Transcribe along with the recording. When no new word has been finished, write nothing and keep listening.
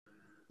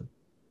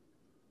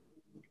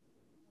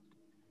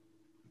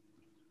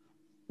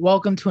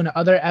Welcome to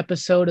another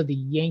episode of the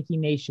Yankee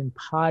Nation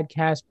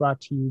podcast brought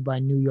to you by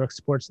New York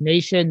Sports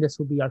Nation. This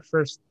will be our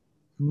first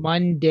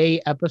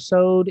Monday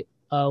episode.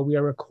 We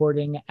are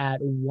recording at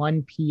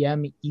 1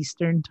 p.m.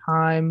 Eastern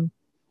time.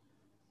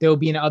 There will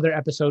be another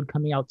episode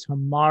coming out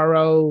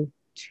tomorrow,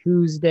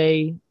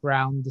 Tuesday,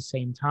 around the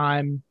same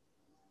time.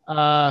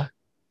 For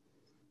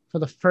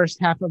the first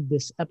half of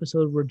this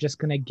episode, we're just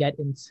going to get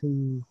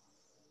into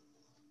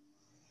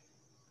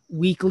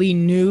weekly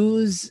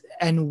news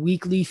and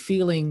weekly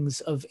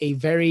feelings of a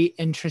very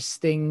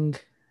interesting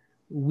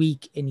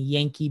week in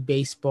Yankee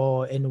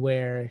baseball, and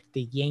where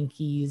the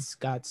Yankees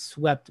got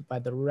swept by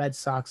the Red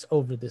Sox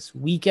over this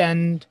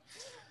weekend.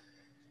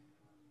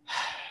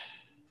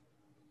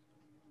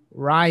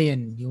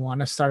 Ryan, you want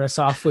to start us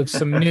off with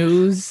some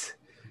news?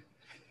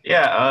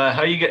 Yeah,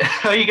 how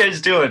you guys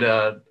doing?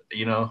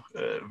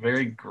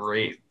 Very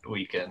great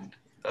weekend.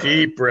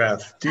 Deep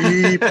breath.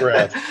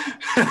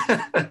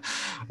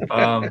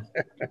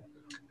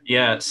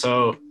 Yeah,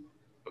 so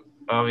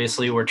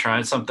obviously we're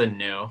trying something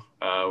new.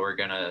 We're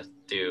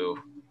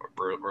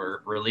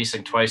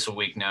releasing twice a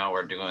week now.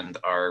 We're doing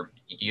our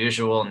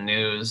usual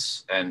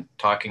news and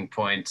talking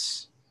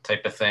points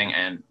type of thing,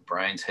 and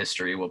Brian's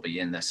history will be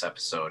in this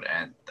episode,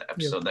 and the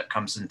episode that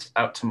comes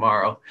out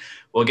tomorrow,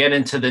 we'll get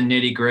into the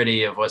nitty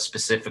gritty of what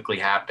specifically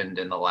happened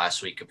in the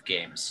last week of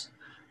games.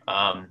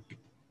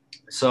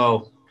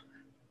 So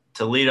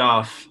to lead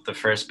off, the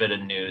first bit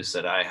of news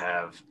that I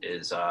have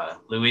is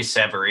Luis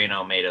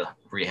Severino made a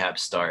rehab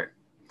start.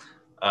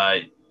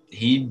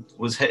 He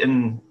was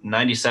hitting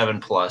 97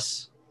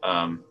 plus.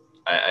 I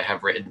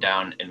have written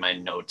down in my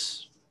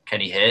notes,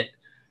 can he hit?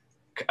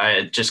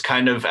 I just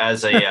kind of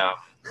as a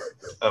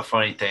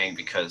funny thing,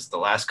 because the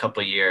last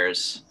couple of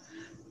years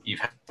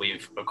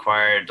we've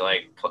acquired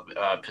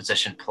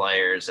position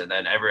players, and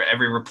then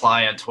every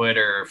reply on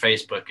Twitter or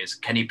Facebook is,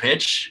 can he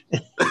pitch?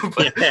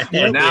 but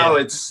now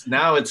it's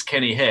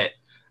can he hit?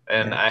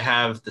 And I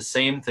have the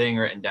same thing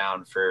written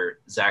down for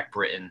Zach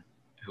Britton,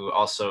 who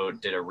also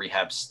did a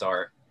rehab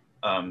start.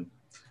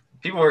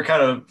 People were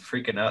kind of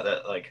freaking out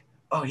that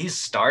oh, he's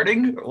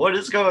starting? What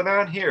is going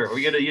on here? Are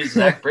we going to use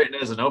Zach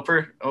Britton as an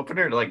opener?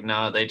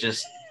 No, they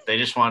just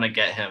want to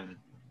get him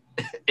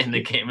in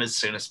the game as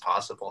soon as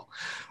possible.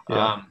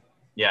 Yeah.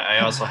 I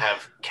also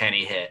have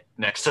Kenny hit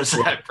next to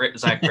Zach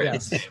Britton's name.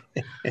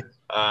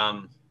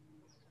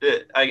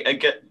 I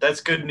get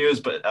that's good news,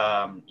 but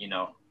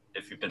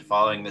if you've been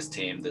following this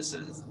team,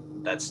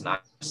 that's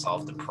not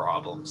solved the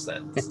problems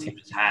that this team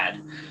has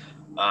had.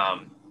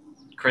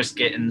 Chris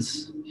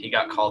Gittens, he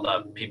got called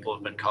up. People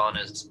have been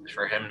calling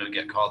for him to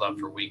get called up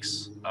for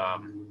weeks.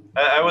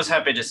 I was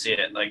happy to see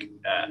it.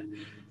 I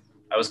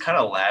was kind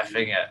of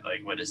laughing at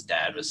what his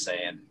dad was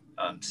saying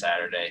on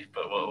Saturday,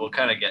 but we'll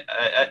kind of get.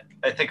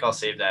 I think I'll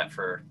save that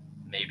for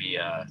maybe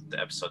the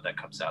episode that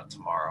comes out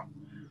tomorrow.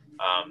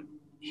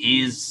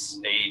 He's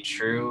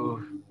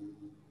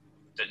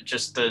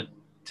just the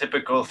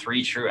typical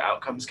 3 true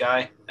outcomes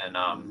guy, and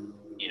I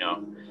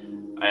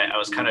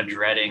was kind of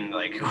dreading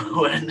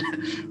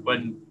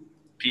when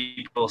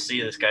people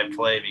see this guy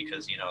play,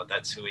 because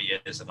that's who he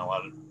is, and a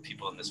lot of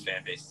people in this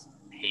fan base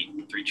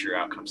hate 3 true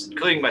outcomes,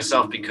 including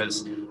myself,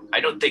 because I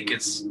don't think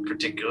it's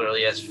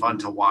particularly as fun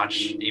to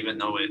watch, even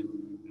though it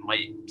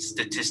might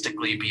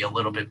statistically be a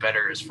little bit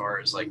better as far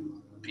as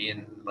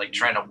being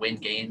trying to win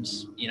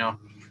games,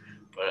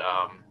 but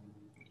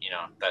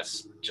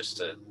that's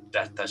just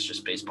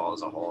baseball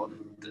as a whole,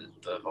 and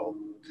the whole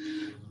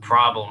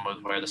problem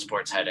with where the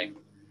sport's heading.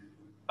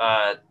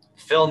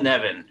 Phil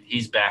Nevin,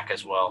 he's back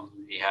as well.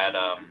 He had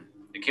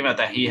it came out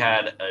that he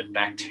had a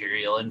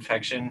bacterial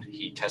infection.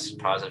 He tested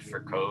positive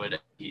for COVID.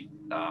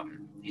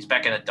 He's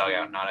back in a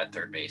dugout, not at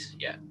third base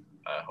yet.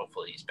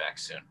 Hopefully he's back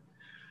soon.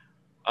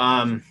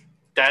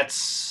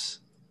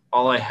 That's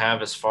all I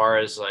have as far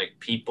as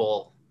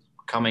people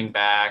coming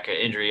back,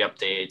 injury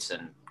updates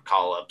and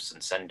call-ups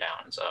and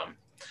send-downs.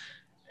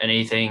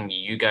 Anything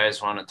you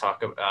guys want to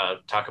talk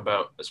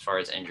about as far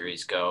as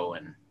injuries go,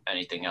 and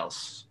anything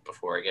else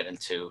before I get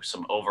into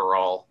some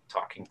overall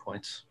talking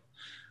points?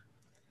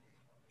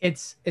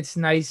 It's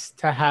nice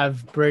to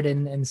have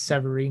Britton and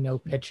Severino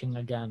pitching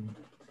again.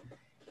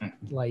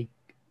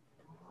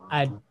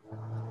 I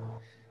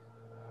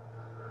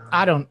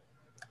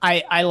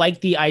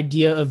like the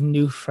idea of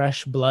new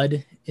fresh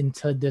blood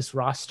into this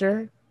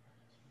roster.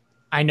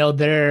 I know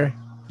they're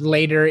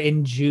later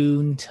in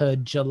June to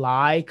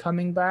July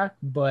coming back,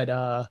 but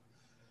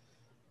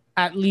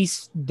at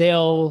least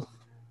they'll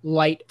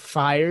light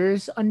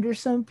fires under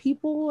some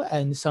people,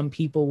 and some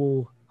people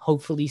will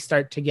hopefully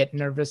start to get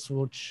nervous,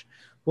 which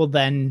will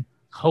then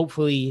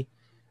hopefully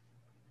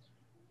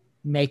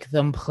make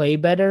them play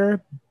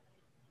better.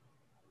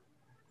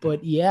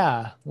 But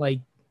yeah,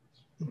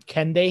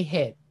 can they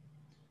hit?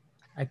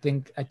 I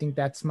think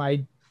that's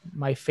my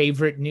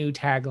favorite new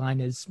tagline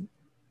is,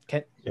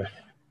 can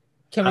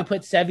we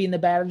put Sevy in the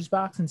batter's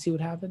box and see what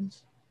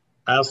happens?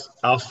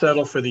 I'll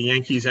settle for the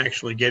Yankees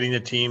actually getting the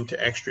team to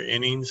extra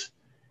innings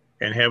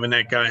and having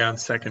that guy on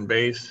second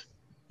base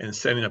and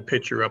setting a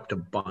pitcher up to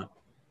bunt.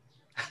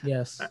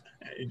 Yes.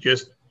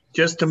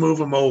 just to move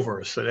him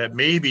over so that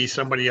maybe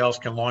somebody else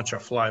can launch a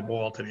fly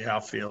ball to the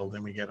outfield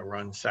and we get a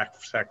run, sack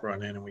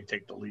run in and we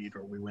take the lead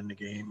or we win the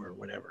game or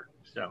whatever.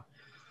 So,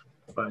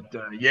 but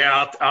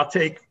I'll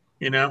take,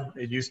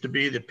 it used to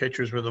be that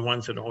pitchers were the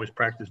ones that always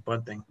practice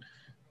bunting.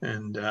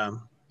 And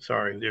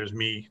sorry, there's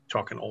me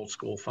talking old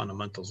school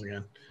fundamentals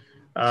again.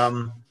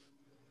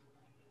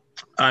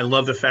 I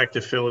love the fact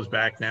that Phil is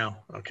back now.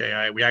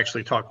 Okay. We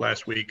actually talked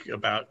last week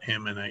about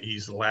him, and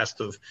he's the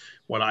last of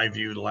what I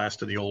view the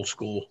last of the old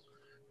school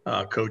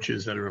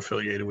coaches that are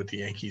affiliated with the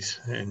Yankees.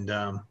 And,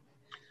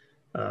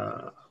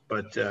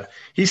 but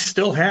he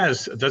still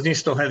doesn't he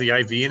still have the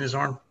IV in his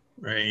arm?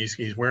 Right.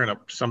 He's wearing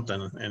up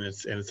something and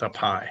it's up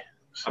high.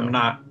 So, I'm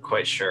not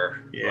quite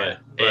sure, but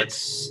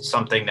it's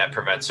something that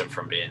prevents him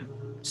from being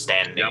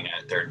standing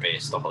at third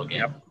base the whole game.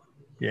 Yep.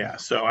 Yeah.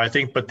 So I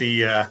think, but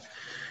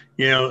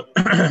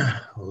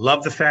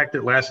love the fact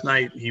that last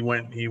night he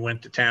went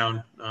to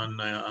town on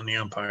the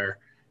umpire.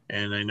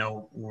 And I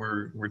know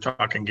we're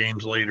talking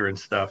games later and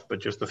stuff,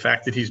 but just the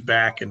fact that he's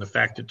back and the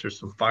fact that there's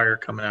some fire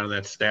coming out of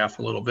that staff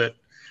a little bit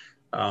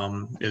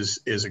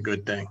is a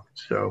good thing.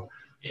 So,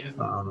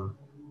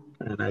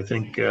 and I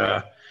think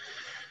you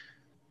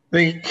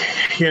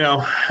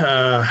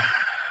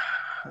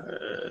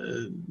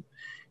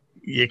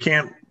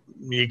can't.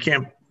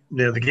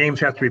 The games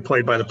have to be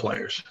played by the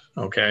players,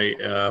 okay?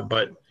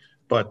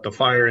 But the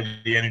fire and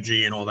the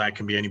energy and all that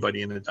can be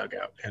anybody in the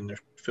dugout, and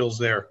if Phil's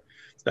there,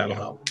 that'll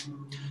help.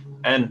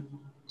 And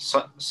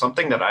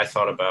something that I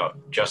thought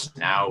about just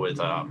now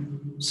with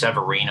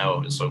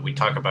Severino is what we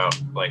talk about,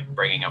 like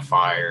bringing a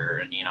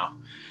fire, and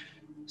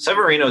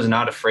Severino is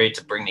not afraid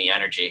to bring the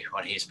energy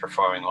when he's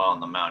performing well on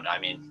the mound. I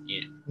mean,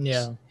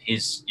 you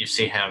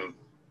see him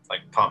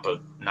like pump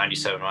a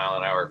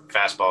 97-mile-an-hour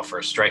fastball for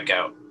a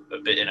strikeout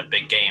in a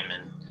big game,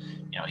 and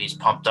he's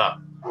pumped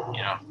up.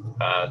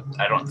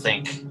 I don't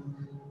think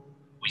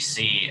we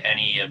see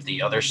any of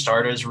the other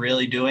starters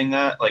really doing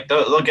that. Like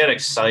they'll get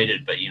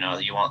excited, but you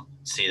won't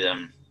see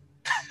them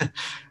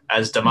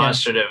as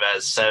demonstrative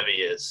as Sevy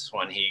is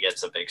when he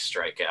gets a big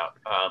strikeout.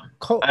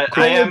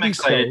 I am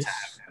excited to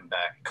have him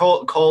back.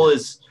 Cole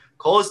is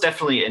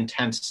definitely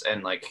intense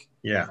and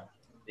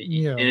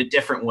in a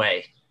different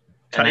way.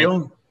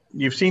 Tyone,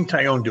 you've seen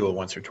Tyone do it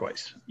once or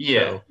twice.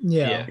 Yeah. So,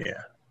 yeah.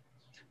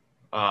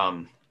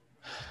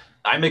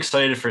 I'm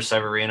excited for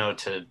Severino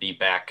to be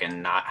back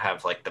and not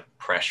have the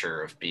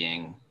pressure of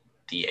being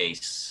the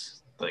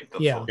ace.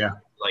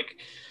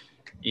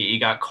 You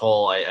got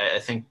Cole. I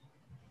think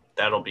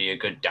that'll be a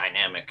good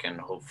dynamic,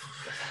 and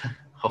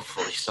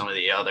hopefully some of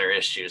the other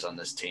issues on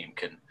this team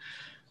can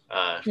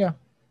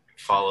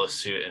follow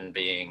suit in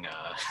being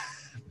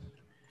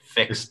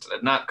fixed.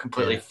 Not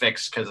completely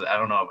fixed, because I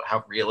don't know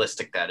how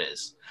realistic that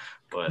is,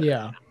 but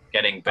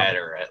getting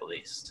better at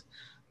least.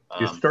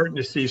 You're starting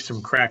to see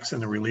some cracks in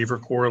the reliever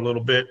core a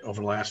little bit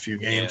over the last few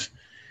games,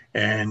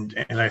 and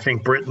I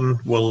think Britton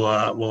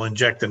will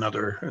inject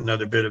another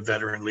bit of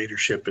veteran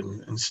leadership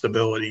and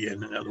stability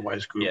in an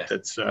otherwise group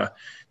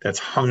that's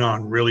hung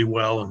on really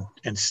well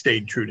and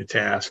stayed true to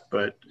task.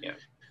 But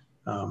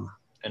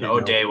and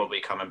O'Day will be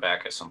coming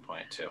back at some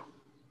point too.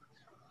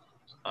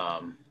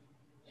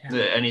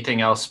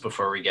 Anything else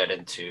before we get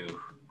into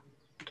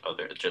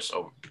other just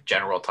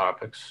general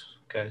topics,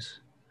 guys?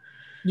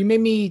 You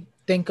made me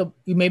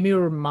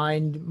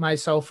remind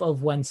myself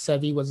of when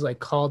Sevy was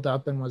called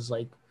up and was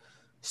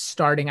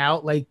starting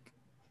out.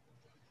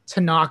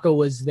 Tanaka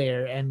was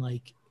there, and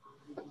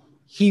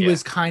he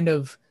was kind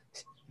of,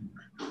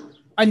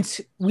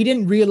 we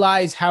didn't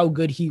realize how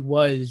good he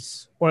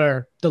was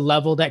or the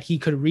level that he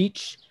could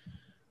reach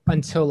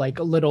until a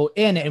little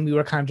in, and we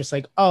were kind of just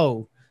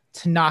oh,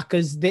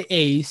 Tanaka's the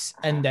ace,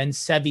 and then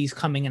Sevy's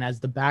coming in as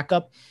the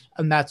backup,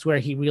 and that's where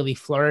he really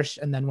flourished.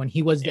 And then when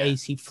he was the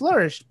ace, he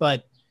flourished,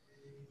 but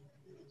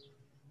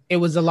it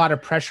was a lot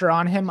of pressure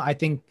on him. I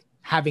think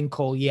having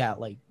Cole,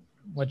 like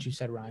what you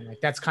said, Ryan,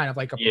 that's kind of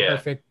a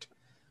perfect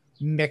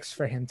mix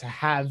for him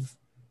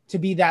to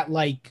be that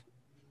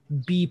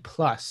B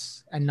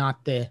plus and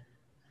not the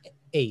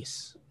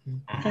ace.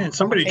 And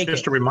somebody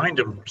just to remind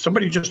him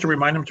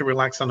to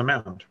relax on the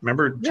mound.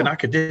 Remember,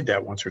 Tanaka did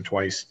that once or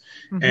twice,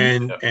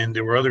 and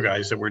there were other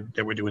guys that were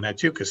doing that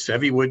too, because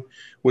Sevy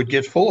would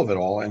get full of it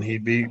all and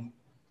he'd be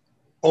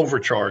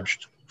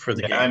overcharged for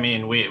the game. I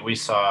mean, we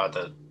saw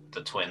the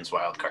Twins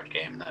wild card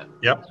game that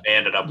they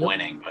ended up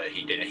winning, but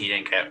he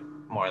didn't get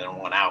more than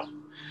one out.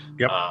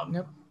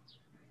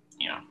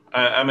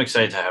 I'm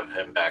excited to have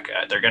him back.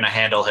 They're going to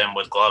handle him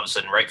with gloves,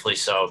 and rightfully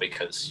so,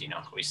 because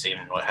we've seen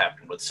what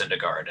happened with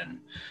Syndergaard, and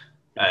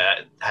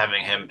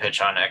having him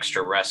pitch on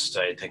extra rest,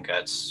 I think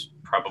that's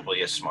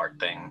probably a smart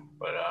thing.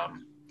 But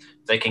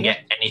if they can get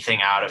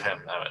anything out of him,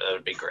 that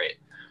would be great.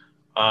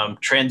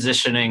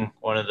 Transitioning,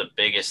 one of the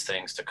biggest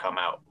things to come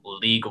out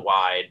league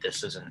wide.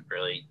 This isn't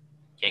really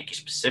Yankee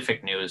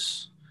specific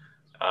news.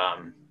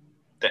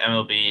 The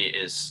MLB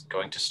is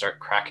going to start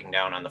cracking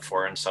down on the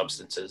foreign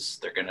substances.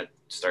 They're going to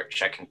start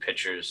checking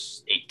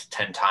pitchers 8 to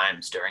 10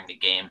 times during the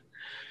game,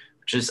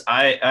 which is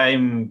I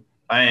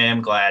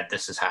am glad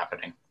this is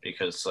happening,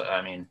 because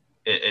I mean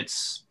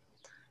it's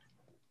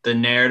the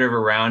narrative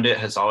around it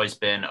has always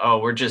been, oh,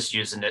 we're just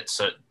using it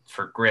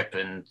for grip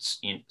and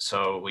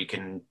so we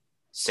can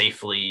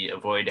safely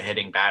avoid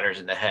hitting batters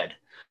in the head.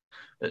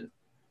 But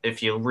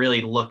if you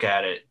really look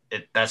at it,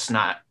 that's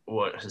not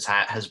what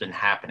has been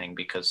happening,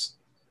 because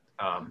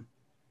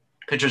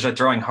pitchers are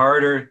throwing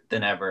harder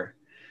than ever,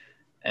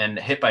 and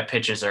hit by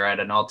pitches are at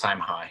an all-time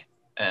high,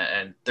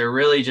 and they're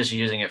really just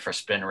using it for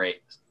spin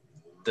rate,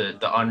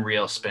 the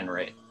unreal spin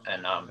rate.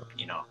 And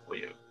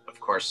we, of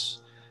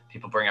course,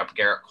 people bring up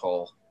Garrett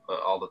Cole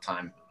all the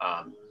time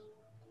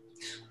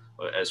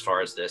as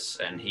far as this,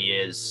 and he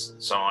is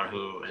someone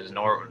who has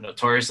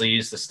notoriously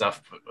used this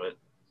stuff, but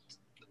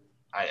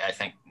I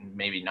think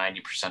maybe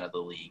 90% of the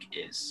league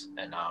is,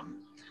 and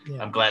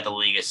I'm glad the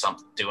league is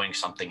doing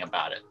something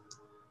about it.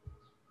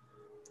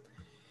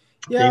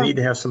 Yeah. They need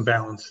to have some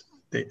balance.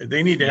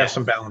 They need to have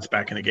some balance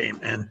back in the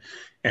game,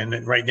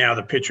 and right now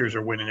the pitchers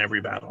are winning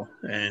every battle,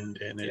 and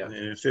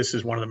if this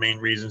is one of the main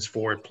reasons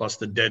for it, plus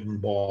the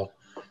deadened ball,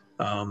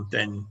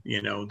 then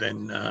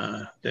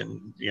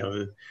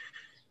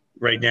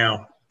right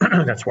now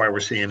that's why we're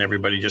seeing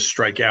everybody just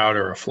strike out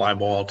or a fly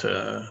ball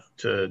to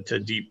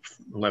deep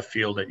left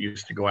field that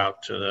used to go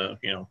out to the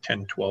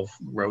 10, 12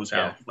 rows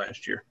out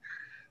last year.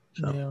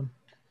 So.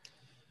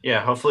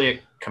 Yeah, hopefully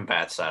it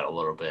combats that a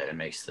little bit and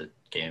makes the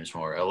games a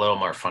little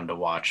more fun to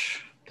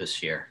watch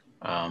this year.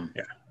 I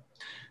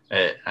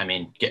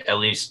mean, at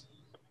least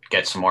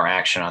get some more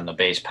action on the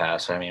base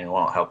pass. I mean, it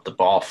won't help the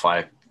ball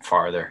fly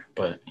farther,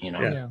 but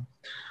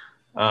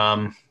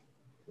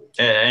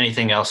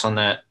anything else on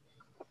that?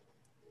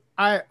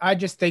 I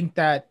just think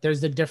that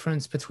there's a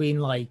difference between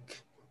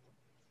like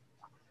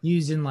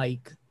using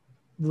like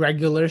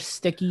regular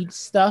sticky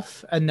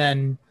stuff, and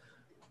then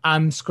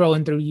I'm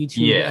scrolling through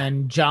YouTube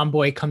and John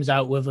Boy comes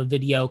out with a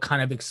video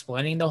kind of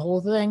explaining the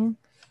whole thing.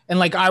 And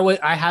like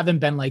I haven't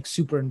been like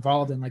super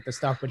involved in like the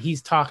stuff, but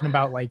he's talking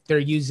about like they're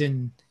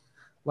using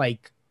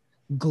like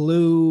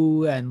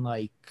glue and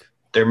like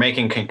they're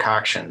making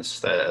concoctions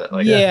that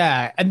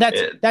and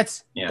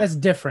that's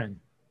different.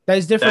 That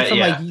is different from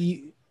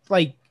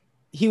like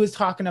he was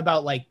talking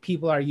about like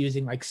people are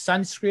using like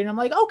sunscreen. I'm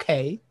like,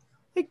 okay,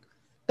 like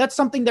that's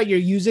something that you're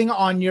using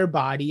on your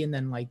body, and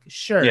then like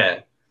sure.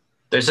 Yeah.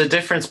 There's a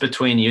difference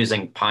between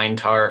using pine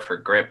tar for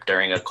grip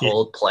during a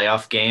cold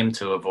playoff game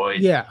to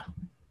avoid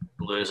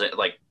losing.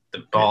 Like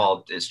the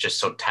ball is just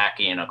so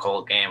tacky in a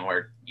cold game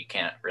where you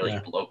can't really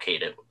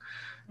locate it.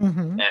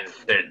 Mm-hmm.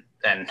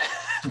 And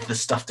the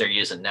stuff they're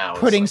using now,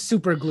 putting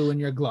super glue in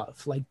your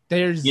glove. Like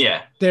there's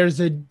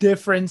a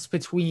difference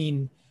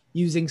between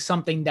using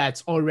something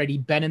that's already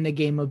been in the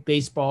game of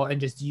baseball and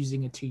just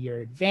using it to your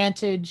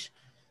advantage.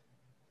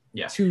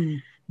 Yeah. To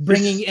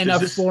bringing in a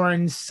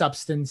foreign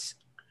substance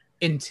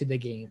into the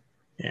game.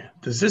 Yeah.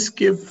 Does this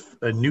give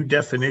a new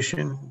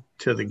definition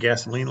to the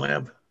gasoline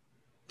lab?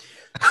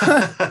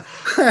 The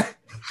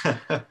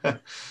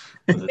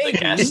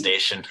gas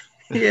station.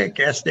 Yeah,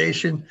 gas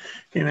station.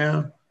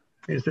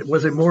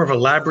 Was it more of a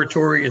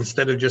laboratory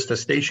instead of just a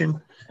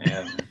station?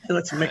 Yeah.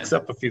 Let's mix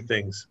up a few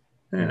things.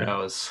 Who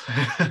knows?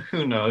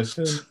 Who knows?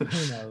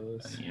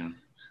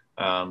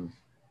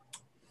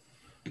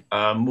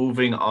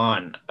 Moving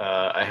on.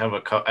 I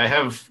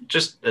have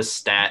just a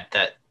stat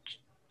that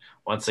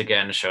once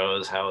again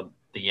shows how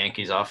the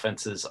Yankees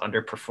offense is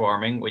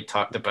underperforming. We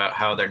talked about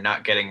how they're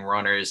not getting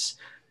runners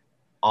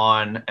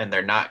on and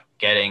they're not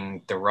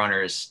getting the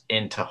runners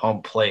into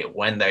home plate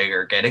when they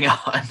are getting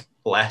on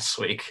last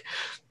week.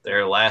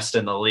 They're last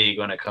in the league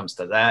when it comes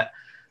to that.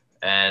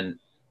 And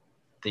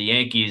the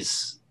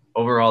Yankees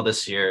overall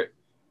this year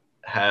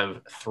have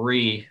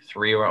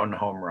three-run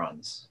home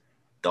runs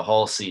the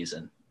whole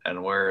season.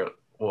 And we're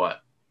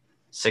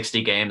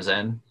 60 games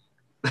in?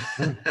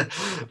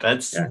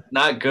 That's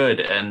not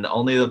good, and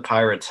only the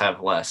Pirates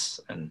have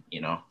less. And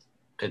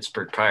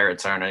Pittsburgh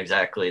Pirates aren't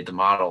exactly the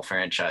model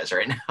franchise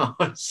right now,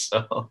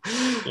 so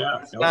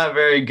it's not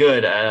very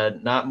good.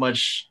 Not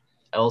much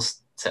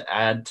else to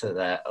add to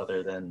that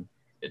other than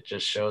it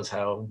just shows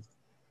how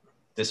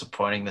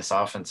disappointing this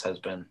offense has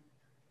been.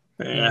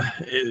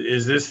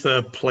 Is this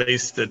the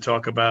place to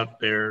talk about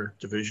their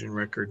division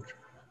record?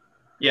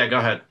 Yeah, go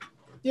ahead.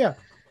 Yeah.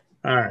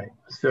 All right.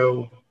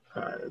 So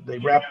they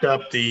wrapped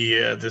up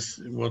this.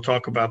 We'll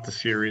talk about the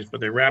series,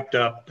 but they wrapped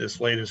up this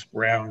latest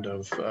round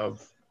of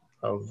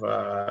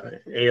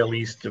AL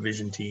East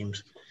division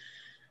teams.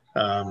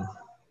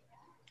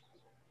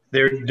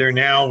 They're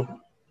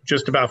now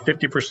just about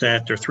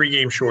 50%. They're 3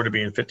 games short of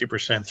being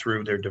 50%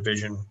 through their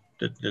division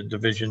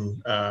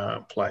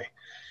play.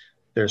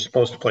 They're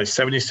supposed to play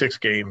 76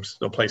 games.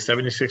 They'll play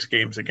 76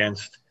 games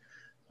against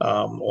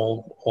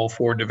all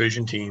 4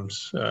 division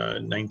teams,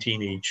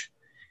 19 each,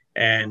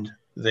 and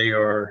they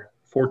are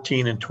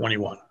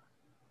 14-21.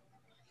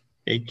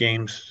 8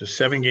 games to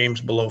 7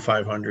 games below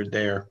 500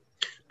 there.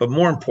 But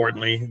more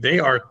importantly, they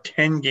are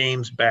 10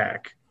 games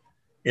back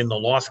in the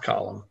loss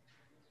column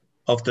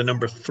of the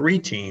number 3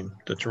 team,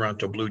 the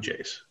Toronto Blue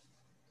Jays.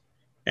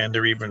 And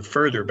they're even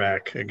further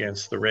back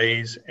against the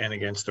Rays and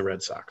against the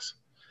Red Sox.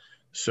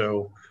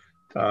 So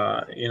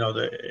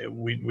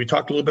We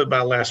talked a little bit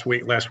about last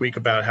week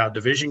about how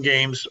division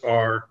games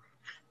are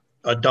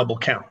a double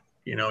count.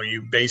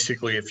 You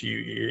basically, if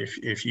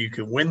you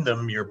can win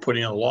them, you're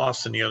putting a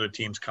loss in the other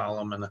team's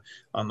column and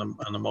on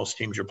the most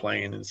teams you're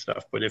playing and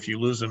stuff. But if you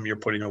lose them, you're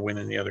putting a win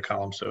in the other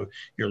column. So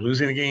you're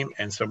losing a game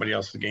and somebody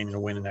else is gaining a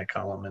win in that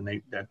column,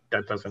 and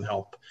that doesn't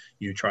help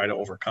you try to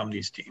overcome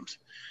these teams.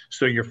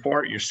 So you're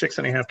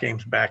 6.5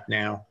 games back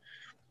now.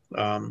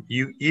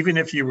 Even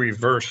if you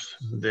reverse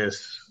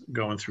this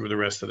going through the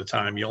rest of the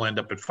time, you'll end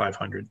up at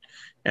 500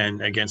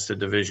 and against the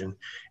division.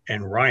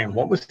 And Ryan,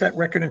 what was that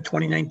record in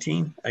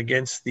 2019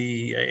 against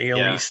the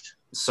AL East?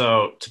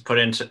 So to put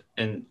into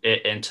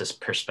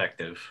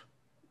perspective,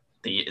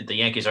 the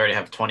Yankees already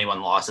have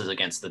 21 losses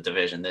against the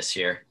division this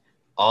year.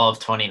 All of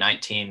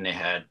 2019, they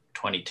had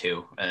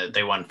 22.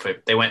 They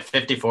went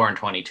 54 and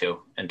 22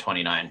 in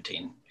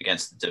 2019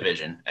 against the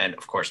division, and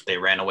of course they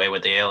ran away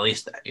with the AL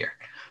East that year.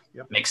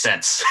 Yep. Makes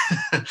sense.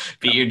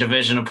 Beat your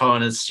division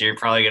opponents, you're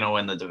probably going to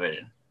win the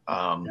division.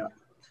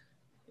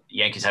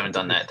 Yankees haven't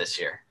done that this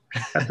year.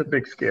 That's a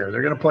big scare.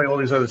 They're going to play all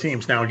these other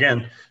teams. Now,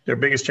 again, their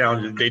biggest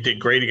challenge is they did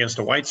great against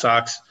the White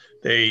Sox.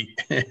 They,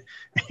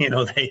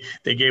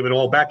 they gave it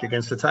all back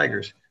against the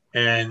Tigers.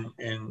 And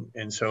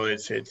so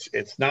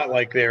it's not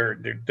like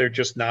they're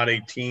just not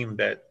a team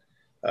that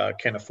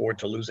can afford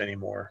to lose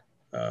anymore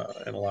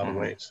in a lot of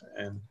ways.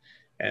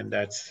 And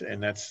that's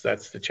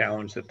the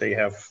challenge that they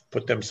have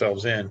put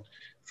themselves in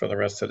for the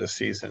rest of the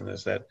season,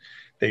 is that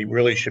they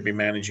really should be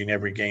managing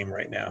every game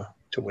right now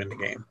to win the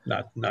game,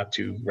 not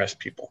to rest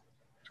people.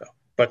 So,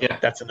 but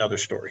that's another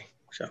story.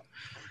 So,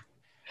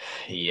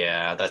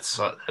 yeah, that's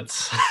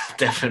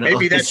definitely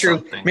maybe that's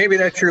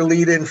your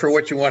lead in for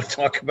what you want to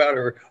talk about,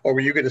 or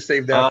were you going to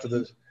save that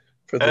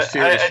for the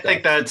series? I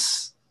think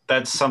that's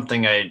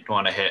something I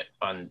want to hit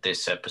on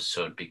this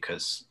episode,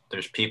 because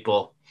there's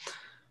people.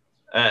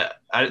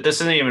 This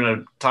isn't even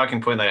a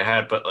talking point that I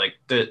had, but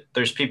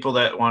there's people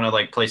that want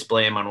to place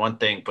blame on one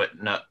thing,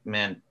 but no,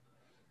 man,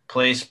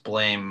 place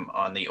blame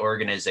on the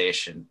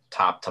organization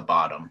top to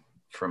bottom,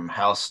 from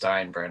Hal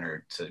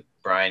Steinbrenner to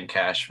Brian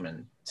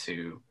Cashman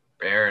to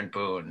Aaron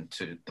Boone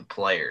to the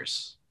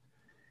players.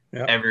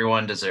 Yep.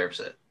 Everyone deserves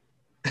it.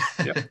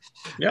 Yep.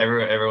 Yep.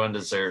 Everyone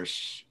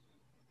deserves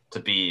to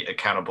be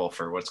accountable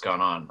for what's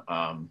gone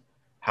on.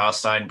 Hal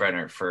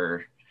Steinbrenner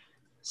for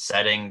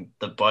setting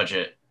the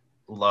budget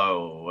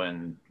low,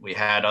 and we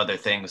had other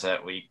things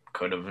that we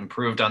could have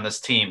improved on this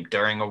team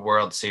during a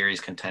World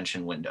Series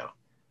contention window,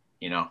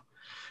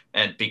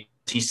 and because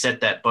he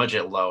set that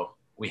budget low,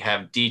 we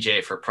have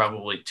DJ for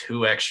probably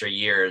 2 extra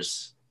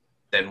years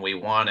than we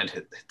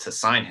wanted to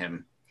sign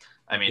him.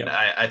 I mean,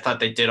 I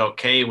thought they did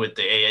okay with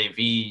the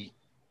AAV,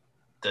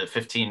 the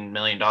 $15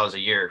 million a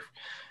year,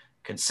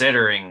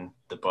 considering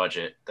the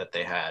budget that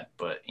they had,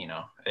 but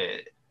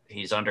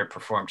he's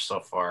underperformed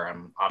so far.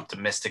 I'm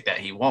optimistic that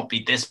he won't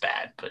be this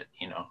bad, but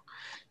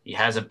he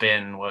hasn't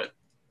been what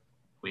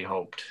we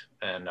hoped.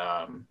 And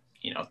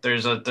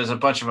there's a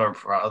bunch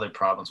of other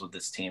problems with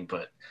this team,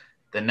 but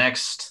the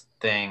next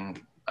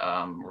thing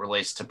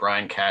relates to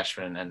Brian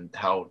Cashman and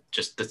how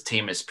just this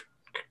team is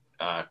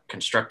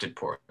constructed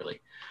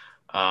poorly.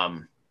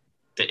 The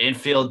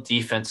infield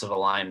defensive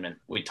alignment,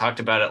 we talked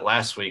about it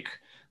last week,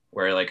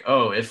 where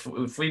if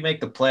we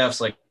make the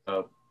playoffs,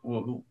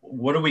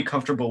 what are we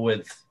comfortable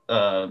with?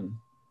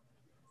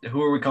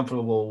 Who are we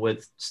comfortable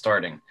with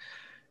starting?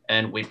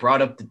 And we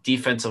brought up the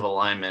defensive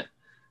alignment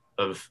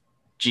of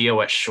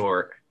Gio at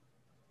short,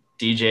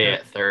 DJ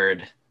at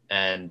third,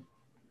 and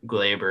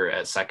Gleyber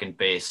at second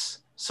base.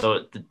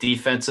 So the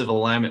defensive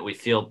alignment we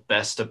feel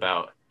best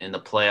about in the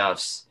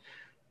playoffs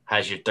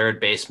has your third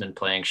baseman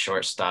playing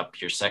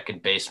shortstop, your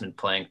second baseman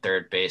playing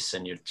third base,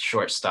 and your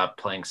shortstop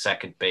playing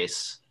second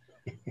base.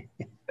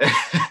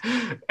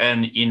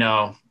 And,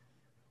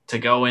 to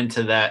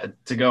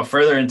go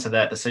further into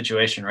that, the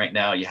situation right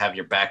now, you have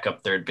your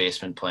backup third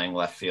baseman playing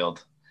left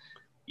field.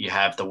 You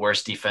have the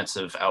worst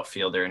defensive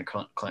outfielder in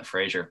Clint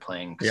Frazier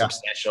playing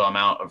substantial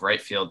amount of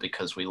right field,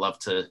 because we love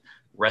to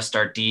rest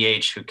our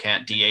DH who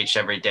can't DH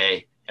every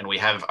day. And we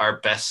have our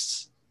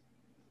best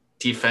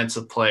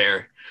defensive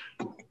player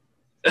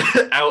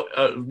out,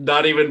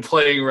 not even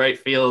playing right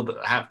field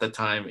half the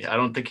time. I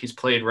don't think he's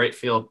played right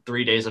field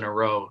 3 days in a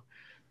row.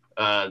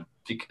 A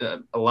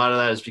lot of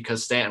that is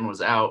because Stanton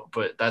was out,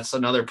 but that's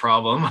another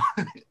problem.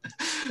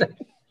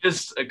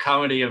 Just a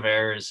comedy of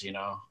errors,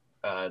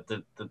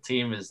 the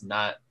team is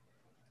not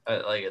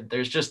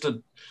there's just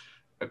a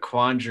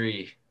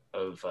quandary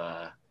of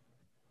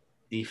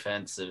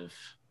defensive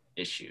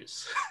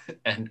issues,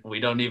 and we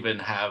don't even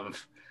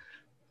have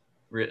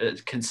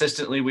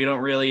consistently. We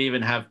don't really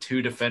even have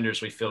 2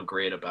 defenders we feel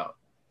great about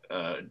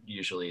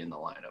usually in the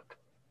lineup.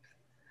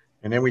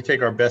 And then we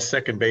take our best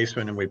second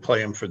baseman and we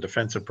play him for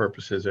defensive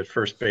purposes at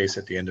first base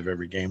at the end of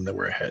every game that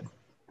we're ahead.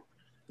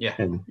 Yeah.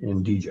 And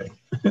DJ.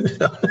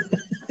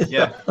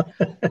 Yeah.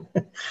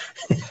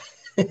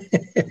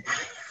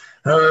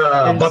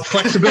 But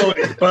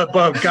flexibility.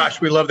 But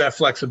gosh, we love that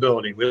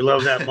flexibility. We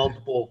love that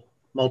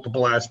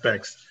multiple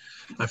aspects.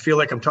 I feel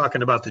like I'm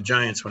talking about the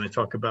Giants when I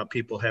talk about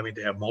people having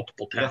to have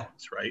multiple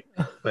talents, right?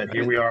 But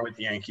here we are with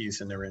the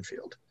Yankees and their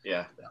infield.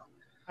 Yeah. So.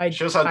 It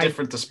shows how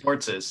different the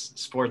sports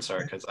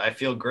are, because I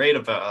feel great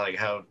about like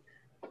how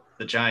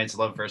the Giants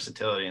love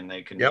versatility and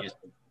they can use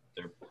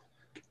their,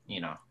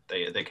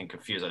 they can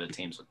confuse other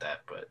teams with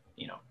that. But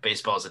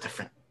baseball is a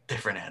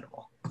different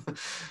animal.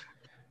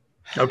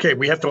 Okay,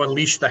 we have to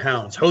unleash the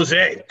hounds.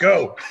 Jose,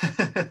 go.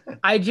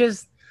 I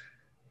just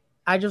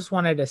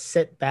wanted to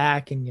sit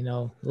back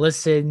and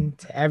listen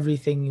to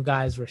everything you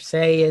guys were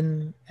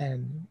saying,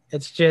 and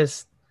it's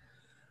just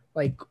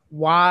like,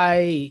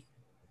 why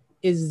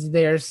is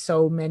there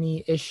so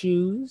many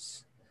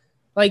issues?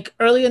 Like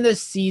early in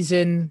this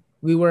season,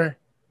 we were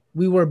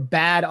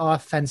bad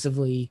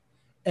offensively,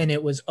 and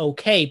it was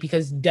okay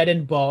because dead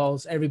end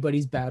balls,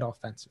 everybody's bad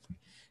offensively.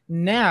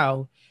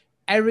 Now,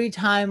 every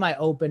time I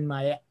open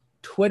my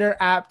Twitter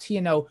app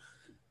to,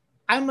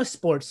 I'm a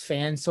sports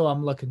fan, so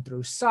I'm looking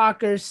through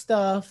soccer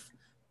stuff,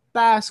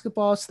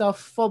 basketball stuff,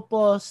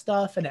 football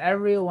stuff, and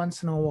every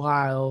once in a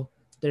while,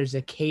 there's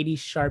a Katie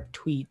Sharp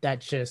tweet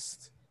that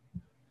just,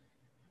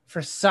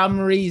 for some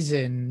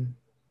reason,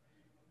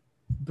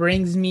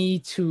 brings me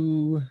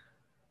to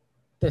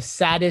the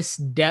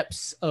saddest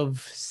depths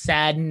of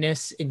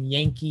sadness in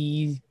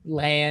Yankee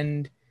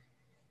land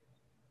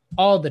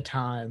all the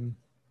time.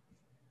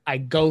 I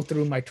go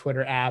through my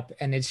Twitter app,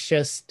 and it's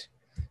just,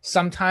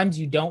 sometimes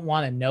you don't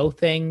want to know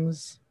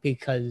things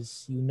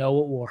because it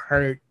will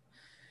hurt.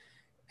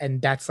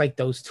 And that's like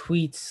those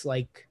tweets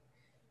like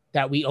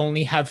that we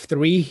only have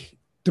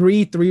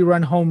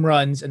three-run home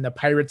runs and the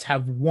Pirates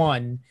have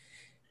one.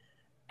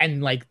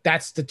 And like,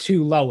 that's the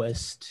two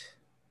lowest.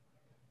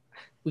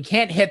 We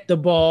can't hit the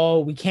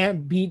ball. We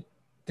can't beat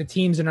the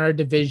teams in our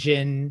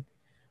division.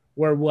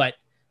 We're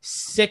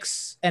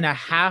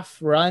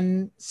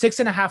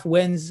 6.5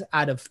 wins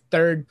out of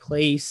third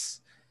place.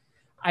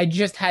 I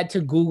just had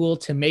to Google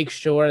to make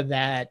sure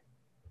that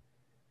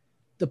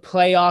the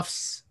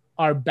playoffs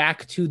are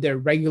back to their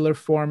regular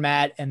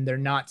format and they're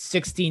not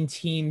 16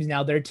 teams.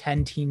 Now they're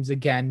 10 teams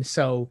again.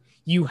 So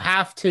you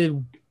have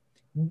to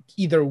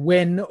either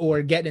win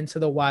or get into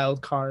the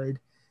wild card.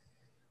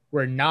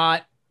 We're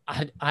not.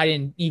 I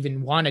didn't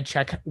even want to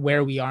check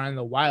where we are in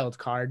the wild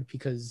card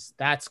because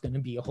that's going to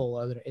be a whole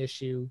other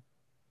issue.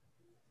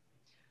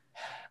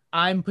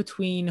 I'm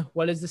between,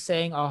 what is the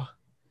saying? A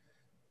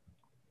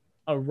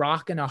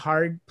rock and a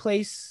hard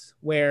place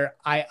where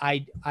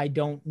I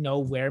don't know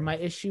where my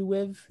issue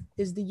with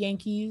is the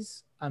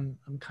Yankees. I'm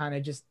kind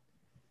of just,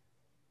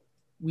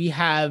 we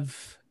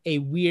have a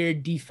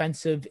weird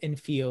defensive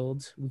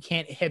infield. We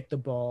can't hit the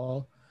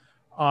ball.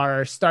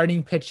 Our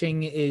starting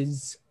pitching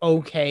is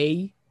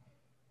okay,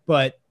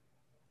 but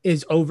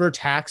is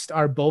overtaxed.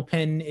 Our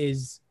bullpen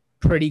is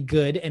pretty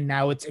good, and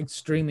now it's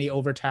extremely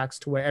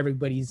overtaxed to where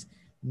everybody's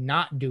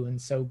not doing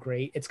so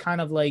great. It's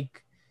kind of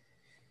like,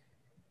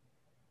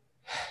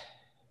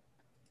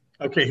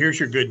 okay, here's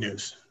your good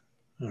news.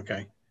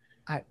 Okay.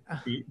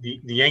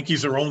 The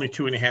Yankees are only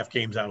 2.5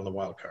 games out of the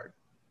wild card.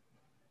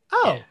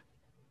 Oh. Yeah.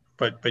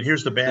 But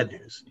here's the bad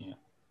news. Yeah.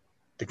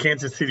 The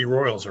Kansas City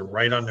Royals are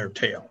right on their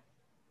tail.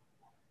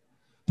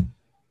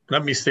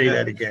 Let me say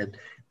that again.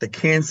 The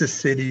Kansas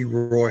City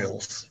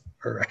Royals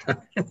are right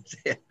on their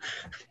tail.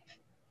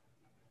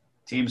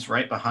 Teams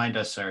right behind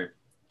us are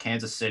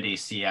Kansas City,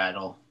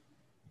 Seattle.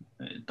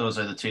 Those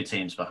are the two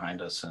teams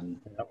behind us. And,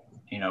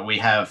 we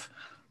have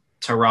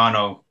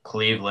Toronto,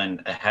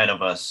 Cleveland ahead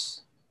of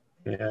us.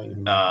 Yeah,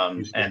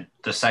 and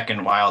the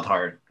second wild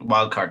card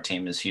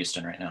team is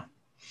Houston right now.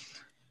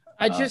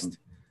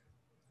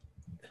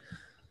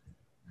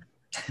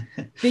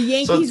 The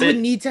Yankees would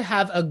need to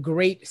have a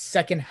great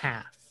second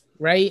half,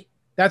 right?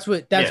 That's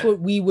what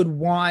we would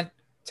want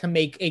to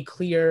make a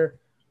clear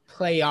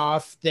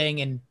playoff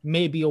thing and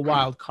maybe a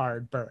wild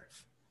card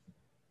berth.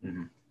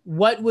 Mm-hmm.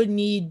 What would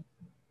need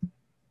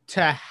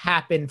to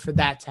happen for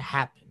that to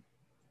happen?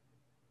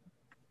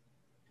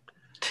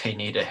 They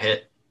need a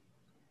hit.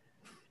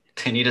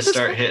 They need to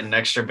start hitting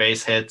extra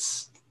base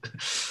hits.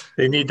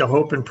 They need to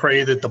hope and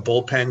pray that the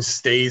bullpen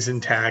stays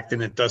intact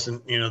and it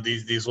doesn't,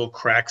 these little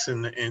cracks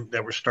in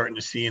that we're starting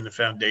to see in the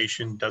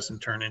foundation doesn't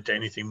turn into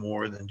anything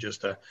more than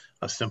just a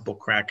simple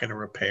crack and a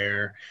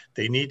repair.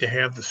 They need to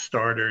have the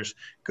starters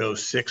go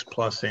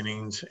 6+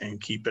 innings and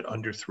keep it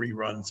under 3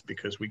 runs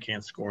because we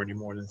can't score any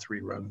more than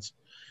 3 runs.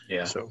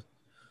 Yeah. So,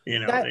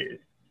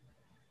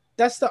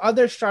 that's the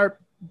other sharp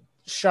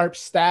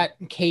stat,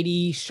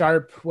 Katie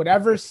Sharp,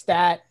 whatever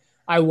stat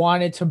I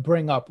wanted to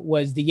bring up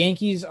was the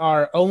Yankees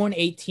are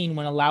 0-18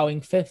 when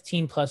allowing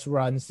 15+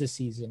 runs this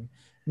season.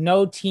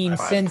 No team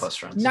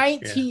since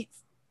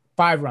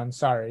 5 runs.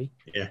 Sorry.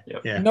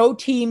 Yeah. No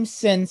team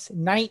since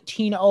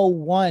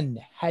 1901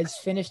 has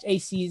finished a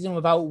season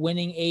without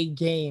winning a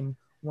game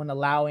when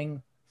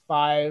allowing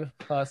 5+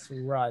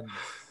 runs.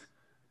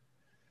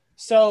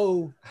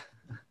 So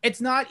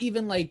it's not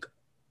even like,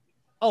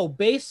 oh,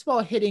 baseball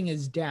hitting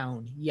is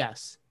down.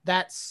 Yes,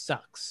 that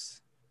sucks.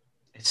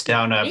 It's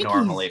down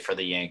abnormally for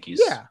the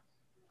Yankees. Yeah.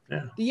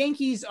 The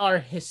Yankees are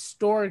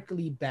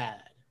historically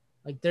bad.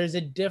 Like there's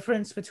a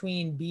difference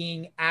between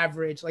being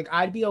average. Like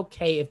I'd be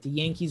okay if the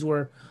Yankees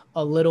were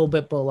a little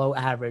bit below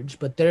average,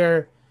 but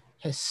they're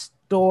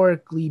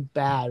historically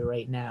bad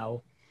right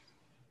now.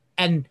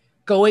 And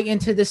going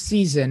into the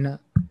season,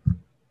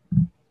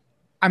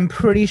 I'm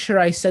pretty sure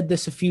I said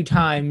this a few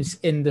times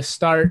in the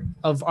start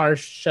of our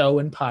show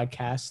and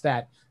podcast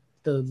that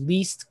the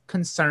least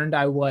concerned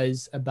I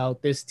was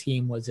about this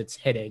team was its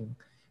hitting,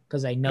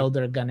 because I know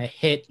they're going to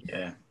hit.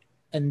 Yeah.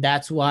 And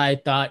that's why I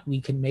thought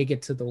we could make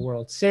it to the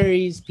World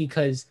Series,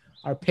 because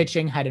our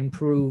pitching had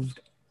improved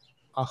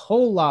a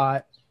whole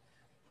lot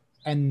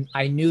and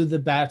I knew the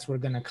bats were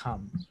going to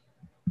come.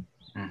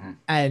 Mm-hmm.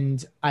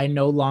 And I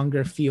no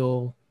longer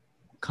feel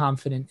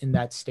confident in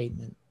that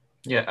statement.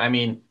 Yeah, I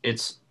mean,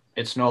 it's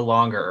no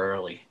longer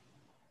early.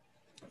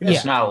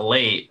 It's not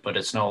late, but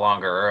it's no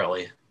longer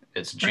early.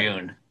 It's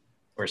June. Right.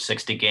 We're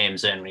 60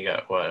 games in. We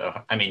got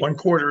what? I mean,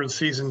 1/4 of the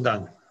season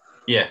done.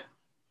 Yeah.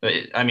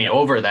 I mean,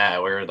 over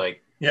that, we're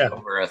like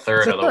over a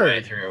third of the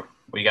way through.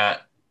 We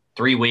got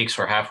 3 weeks.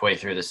 We're halfway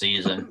through the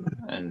season.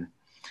 And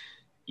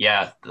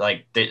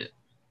like to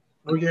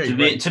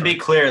be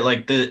clear,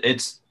 like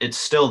it's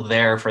still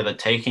there for the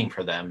taking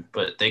for them,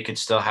 but they could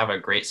still have a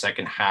great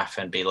second half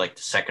and be like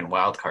the second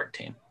wild card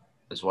team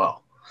as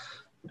well.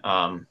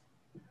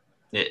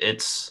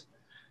 It's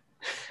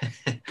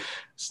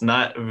it's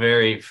not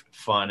very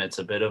fun. It's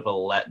a bit of a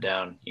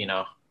letdown,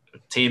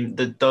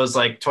 those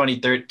like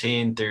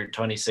 2013 through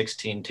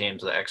 2016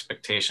 teams, the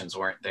expectations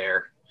weren't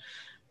there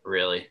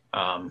really.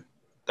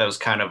 That was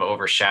kind of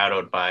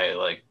overshadowed by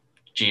like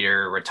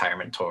Jeter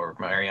retirement tour,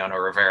 Mariano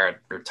Rivera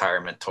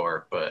retirement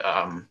tour. But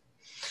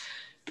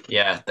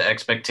the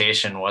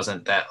expectation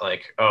wasn't that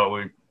like,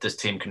 this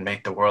team can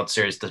make the World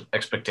Series. The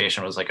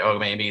expectation was like,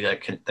 maybe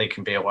they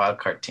can be a wild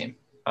card team.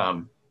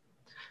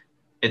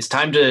 It's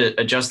time to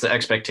adjust the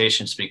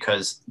expectations,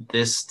 because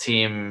this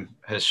team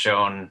has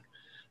shown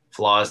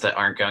flaws that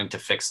aren't going to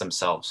fix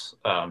themselves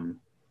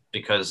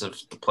because of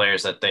the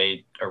players that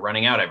they are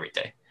running out every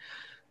day.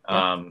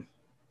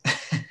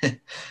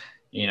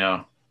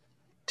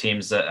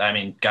 Teams that,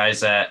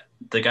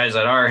 the guys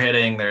that are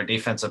hitting, their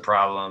defensive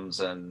problems,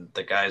 and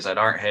the guys that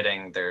aren't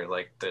hitting, they're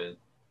like the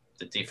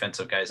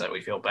defensive guys that we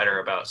feel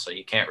better about. So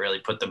you can't really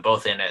put them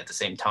both in at the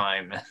same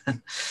time.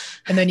 And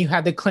then you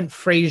have the Clint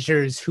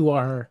Frazier's who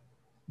are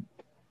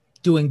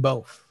doing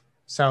both.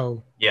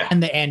 So,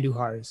 and the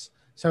Anduhars.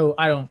 So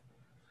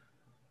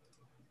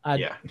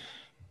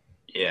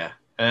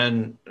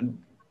And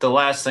the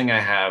last thing I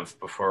have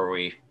before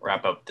we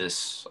wrap up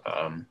this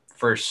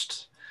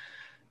first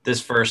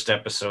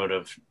episode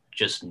of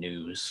just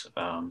news,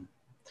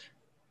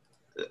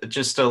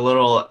 just a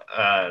little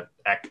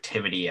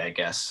activity, I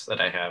guess, that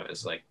I have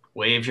is like,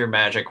 wave your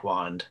magic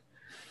wand.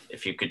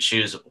 If you could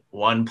choose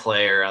one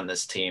player on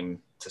this team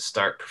to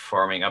start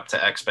performing up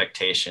to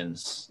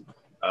expectations,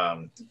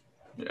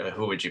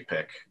 who would you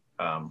pick?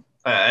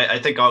 I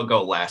think I'll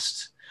go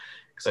last,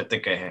 because I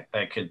think I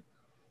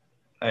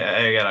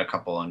got a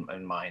couple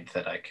in mind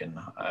that I can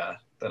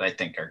that I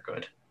think are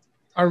good.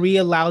 Are we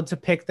allowed to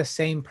pick the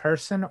same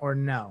person or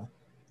no?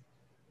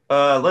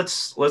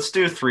 Let's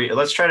do three.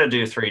 Let's try to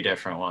do three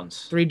different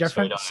ones. Three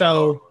different.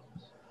 So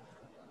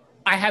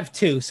I have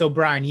two. So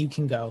Brian, you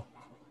can go.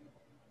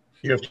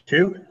 You have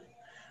two?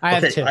 I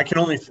have two. I can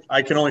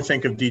only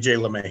think of DJ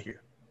LeMahieu.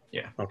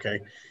 Yeah. Okay.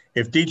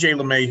 If DJ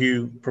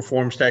LeMahieu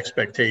performs to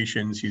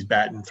expectations, he's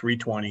batting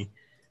 .320,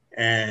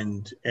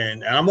 and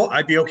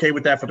I'd be okay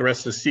with that for the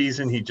rest of the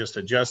season. He just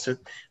adjusted.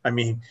 I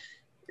mean,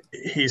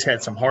 he's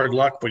had some hard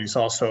luck, but he's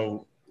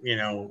also,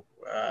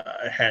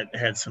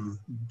 had some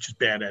just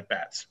bad at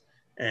bats,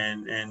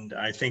 and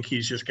I think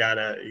he's just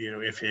gotta,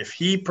 if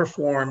he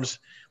performs,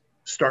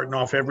 starting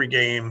off every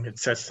game, it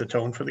sets the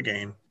tone for the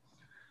game.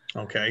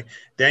 Okay,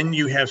 then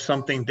you have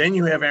something. Then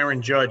you have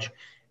Aaron Judge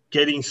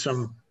getting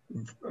some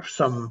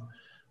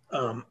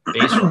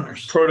base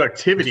runners,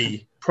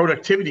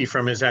 productivity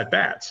from his at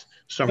bats,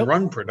 some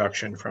run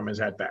production from his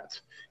at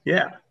bats.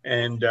 Yeah,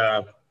 and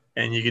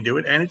you can do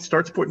it, and it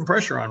starts putting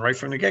pressure on right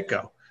from the get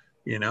go.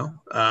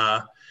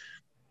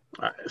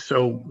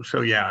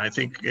 So yeah, I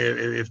think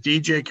if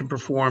DJ can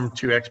perform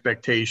to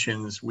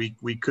expectations,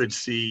 we could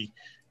see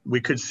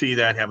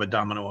that have a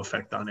domino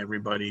effect on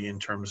everybody in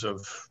terms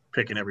of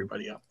picking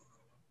everybody up.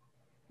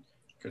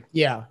 Good.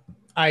 Yeah,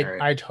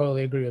 I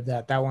totally agree with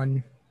that. That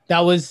one, that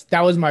was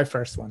my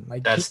first one.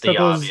 Like, that's the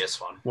obvious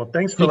one. Well,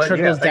 thanks for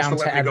letting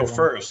me go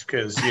first,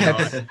 because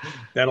that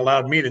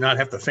allowed me to not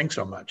have to think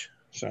so much.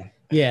 So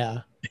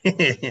yeah.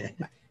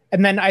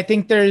 And then I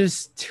think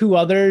there's two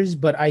others,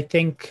 but I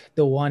think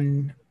the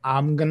one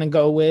I'm gonna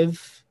go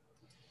with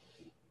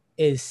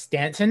is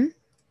Stanton,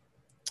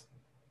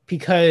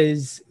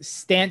 because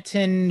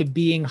Stanton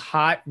being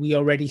hot, we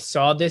already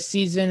saw this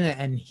season,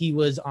 and he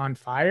was on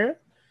fire.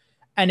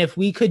 And if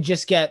we could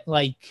just get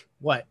like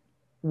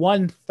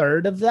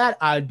 1/3 of that,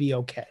 I'd be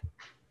okay.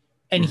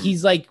 And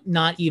he's like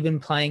not even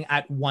playing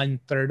at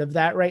 1/3 of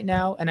that right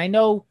now. And I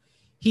know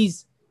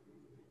he's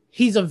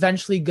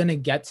eventually gonna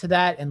get to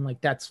that, and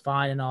like that's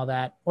fine and all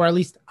that. Or at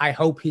least I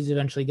hope he's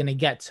eventually gonna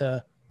get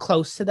to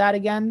close to that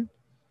again.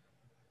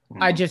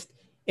 I just,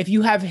 if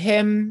you have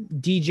him,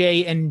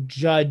 DJ, and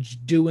Judge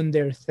doing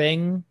their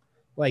thing,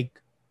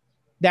 like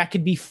that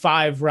could be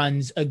 5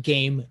 runs a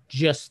game,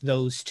 just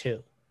those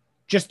 2,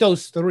 just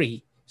those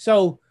 3.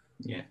 So,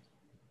 yeah.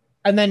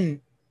 And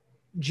then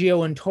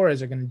Gio and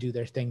Torres are going to do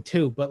their thing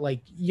too. But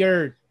like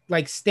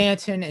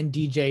Stanton and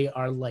DJ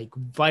are like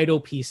vital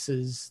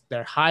pieces.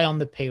 They're high on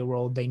the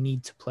payroll. They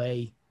need to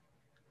play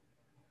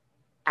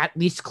at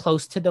least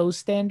close to those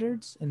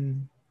standards.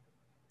 And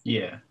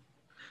yeah.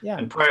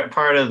 And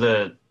part of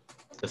the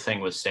thing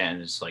with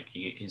Stanton is like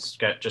he's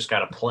got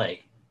to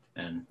play.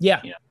 And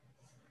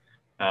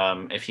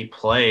if he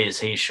plays,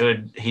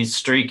 he's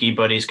streaky,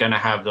 but he's going to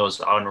have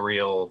those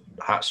unreal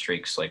hot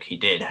streaks like he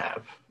did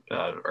have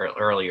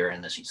earlier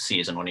in this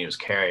season when he was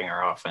carrying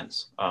our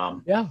offense.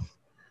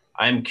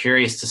 I'm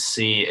curious to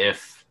see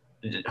if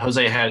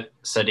Jose had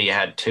said he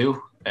had 2,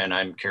 and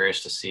I'm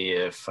curious to see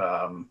if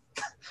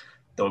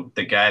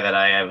the guy that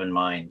I have in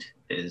mind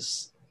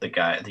is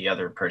the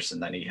other person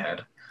that he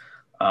had.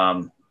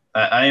 I'm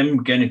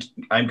going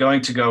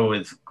to go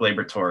with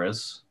Gleyber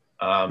Torres.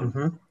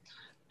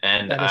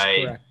 And that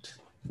is correct.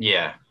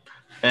 Yeah.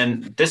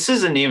 And this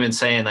isn't even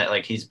saying that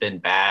like he's been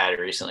bad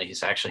recently.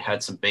 He's actually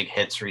had some big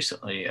hits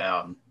recently.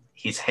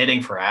 He's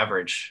hitting for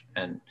average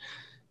and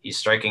he's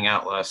striking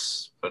out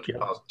less, but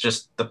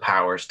just the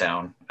power's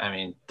down. I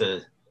mean,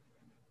 the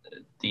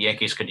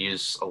Yankees could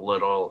use a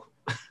little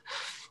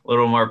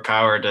more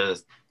power to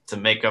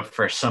make up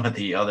for some of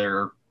the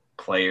other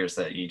players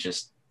that you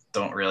just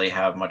don't really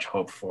have much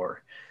hope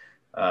for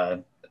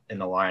in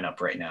the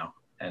lineup right now.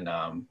 And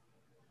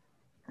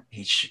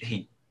he's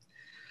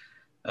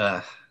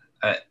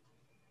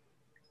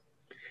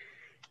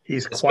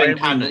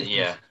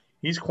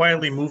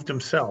quietly moved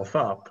himself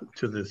up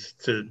to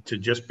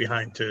just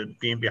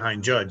being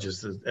behind Judge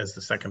as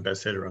the second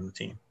best hitter on the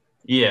team.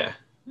 Yeah,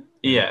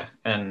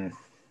 and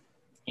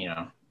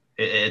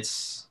it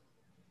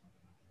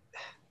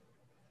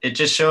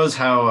just shows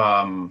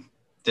how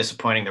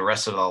disappointing the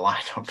rest of the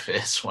lineup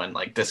is when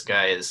like this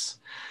guy has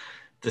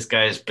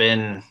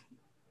been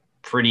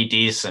pretty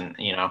decent.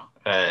 He had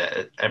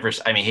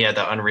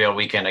the unreal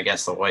weekend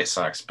against the White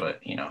Sox,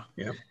 but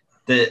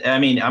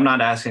I'm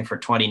not asking for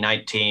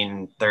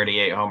 2019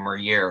 38 homer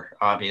year,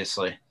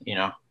 obviously,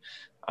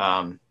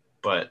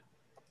 but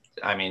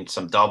I mean,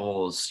 some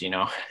doubles, he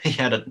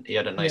had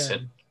a nice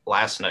hit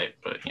last night,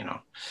 but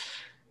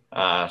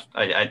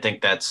I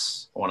think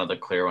that's one of the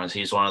clear ones.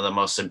 He's one of the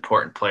most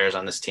important players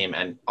on this team,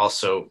 and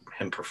also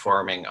him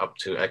performing up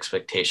to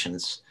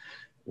expectations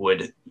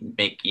would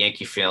make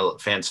Yankee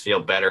fans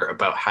feel better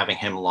about having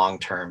him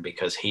long-term,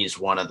 because he's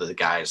one of the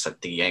guys that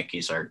the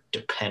Yankees are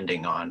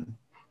depending on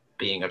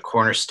being a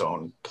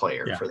cornerstone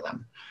player for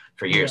them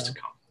for years to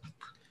come.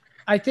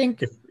 I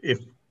think if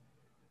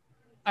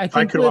I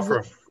could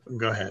offer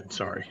go ahead.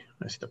 Sorry.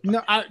 I stepped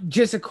up. No,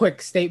 just a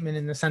quick statement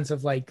in the sense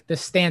of like the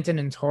Stanton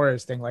and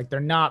Torres thing. Like they're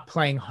not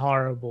playing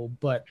horrible,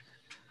 but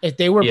if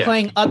they were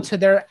playing up to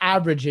their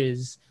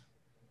averages,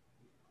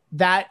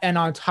 that and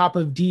on top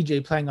of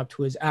DJ playing up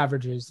to his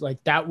averages,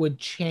 like that would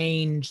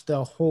change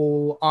the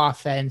whole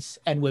offense.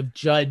 And with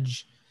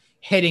Judge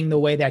hitting the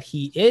way that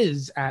he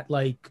is at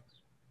like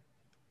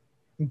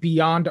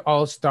beyond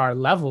all-star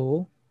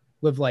level,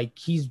 with like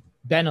he's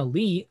been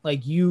elite,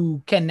 like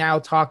you can now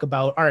talk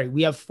about, all right,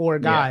 we have 4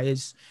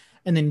 guys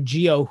and then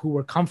Gio who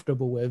we're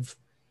comfortable with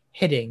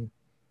hitting.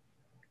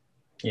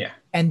 Yeah.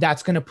 And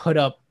that's going to put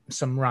up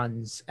some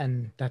runs.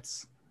 And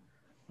that's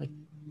like,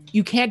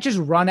 you can't just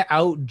run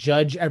out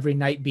Judge every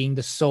night being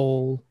the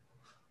sole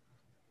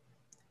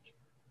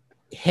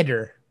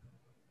hitter.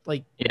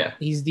 Like,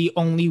 he's the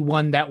only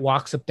one that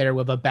walks up there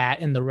with a bat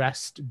and the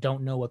rest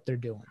don't know what they're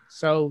doing.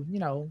 So,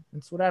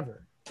 it's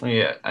whatever.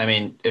 Yeah. I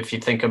mean, if you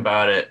think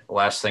about it,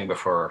 last thing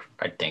before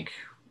I think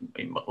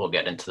we'll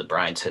get into the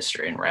Bryant's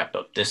history and wrap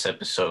up this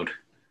episode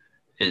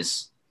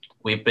is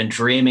we've been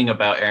dreaming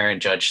about Aaron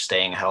Judge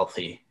staying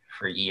healthy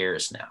for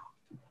years now.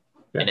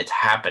 And it's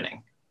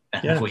happening.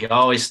 And we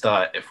always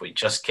thought if we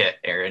just get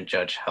Aaron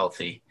Judge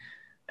healthy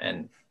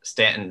and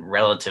Stanton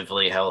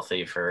relatively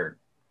healthy for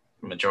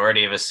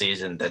majority of a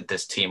season, that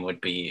this team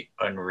would be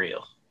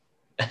unreal.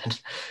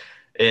 And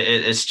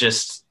it's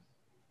just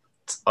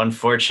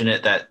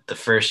unfortunate that the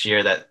first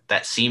year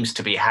that seems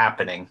to be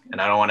happening,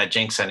 and I don't want to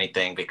jinx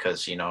anything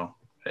because,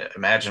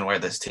 imagine where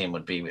this team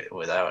would be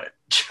without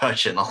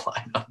Judge in the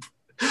lineup.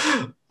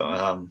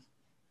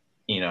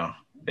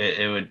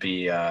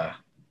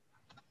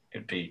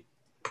 It'd be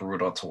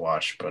brutal to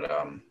watch, but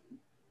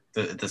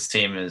this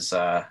team is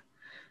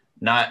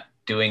not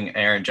doing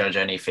Aaron Judge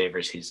any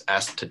favors. He's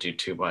asked to do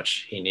too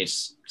much. He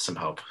needs some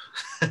help.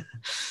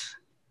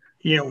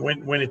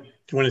 When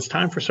it's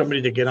time for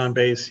somebody to get on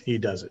base, he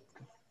does it.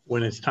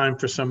 When it's time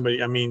for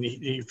somebody, I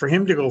mean, for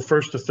him to go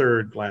first to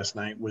third last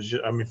night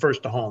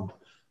first to home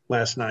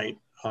last night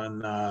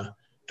on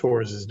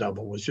Torres'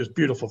 double was just a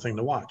beautiful thing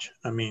to watch.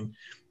 I mean,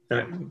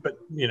 but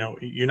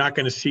you're not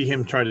going to see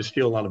him try to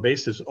steal a lot of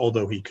bases,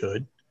 although he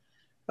could,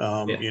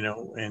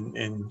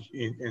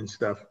 and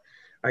stuff.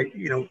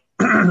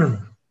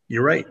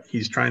 You're right.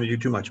 He's trying to do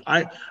too much.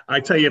 I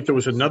tell you, if there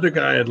was another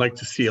guy I'd like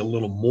to see a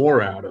little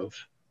more out of,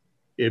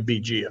 it'd be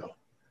Gio.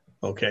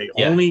 Okay.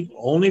 Yeah.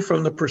 Only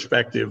from the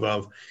perspective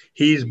of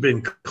he's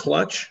been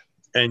clutch,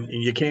 and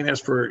you can't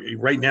ask for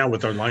right now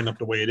with our lineup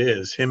the way it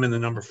is. Him in the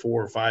number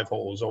 4 or 5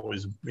 hole is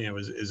always,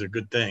 is a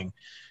good thing.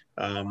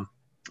 But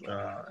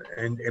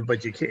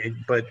you can't,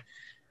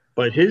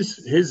 but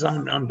his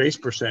on base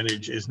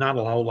percentage is not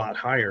a whole lot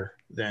higher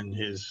than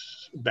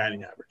his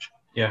batting average.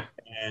 Yeah.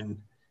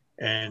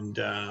 And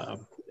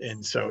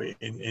so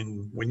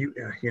when you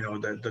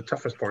the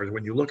toughest part is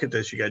when you look at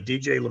this, you got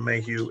DJ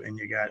LeMahieu and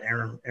you got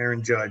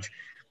Aaron Judge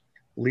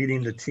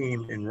leading the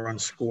team in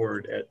runs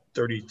scored at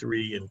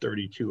 33 and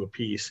 32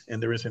 apiece,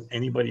 and there isn't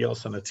anybody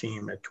else on the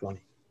team at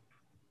 20.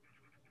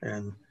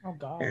 And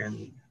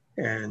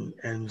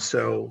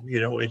so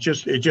it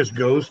just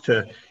goes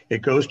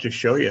to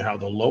show you how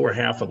the lower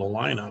half of the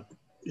lineup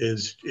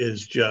is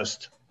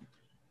just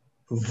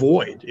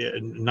void,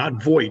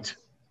 not void,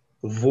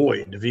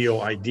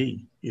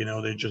 VOID.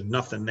 There's just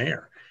nothing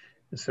there.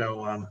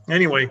 So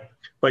anyway,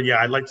 but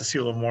yeah, I'd like to see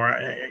a little more.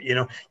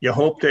 You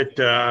hope that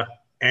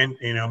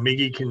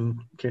Miggy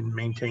can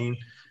maintain,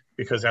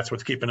 because that's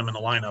what's keeping him in the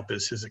lineup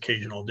is his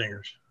occasional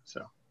dingers.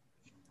 So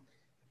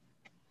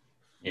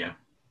yeah.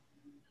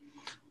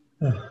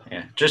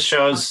 Yeah, just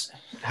shows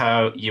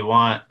how you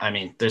want. I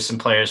mean, there's some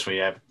players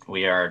we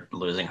are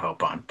losing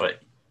hope on, but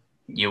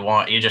you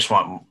just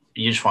want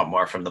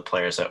more from the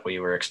players that we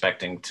were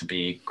expecting to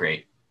be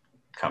great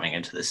coming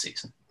into this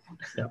season.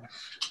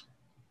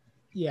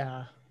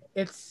 Yeah,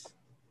 it's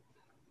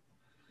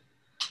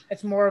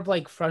more of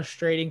like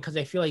frustrating because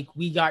I feel like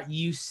we got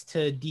used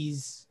to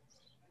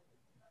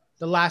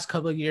the last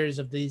couple of years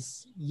of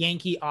this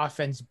Yankee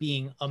offense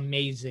being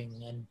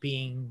amazing and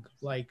being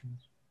like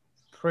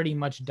pretty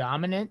much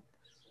dominant.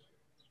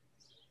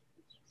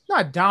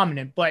 Not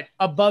dominant, but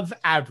above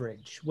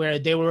average, where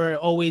they were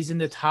always in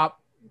the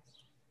top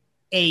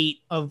 8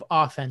 of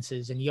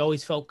offenses and you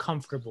always felt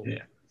comfortable.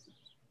 Yeah.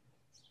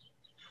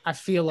 I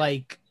feel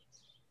like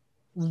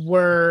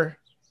we're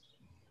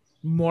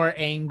more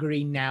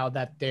angry now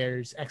that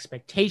there's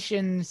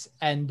expectations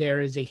and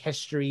there is a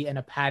history and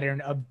a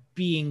pattern of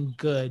being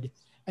good.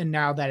 And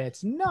now that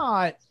it's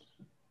not,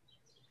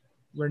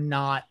 we're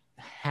not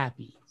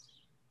happy.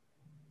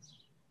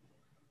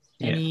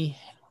 Yeah.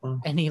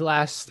 Any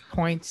last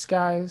points,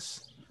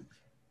 guys?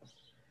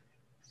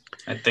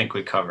 I think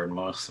we covered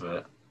most of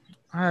it.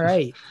 All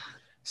right.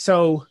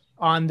 So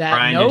on that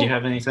Brian, note, did you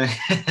have anything?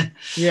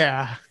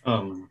 Yeah.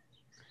 No,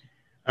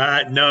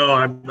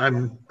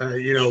 I'm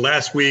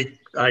last week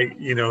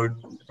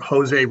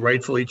Jose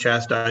rightfully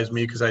chastised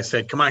me because I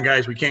said, come on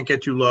guys, we can't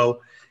get too low.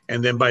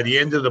 And then by the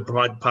end of the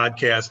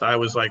podcast, I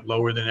was like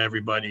lower than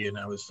everybody. And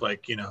I was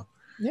like, yeah,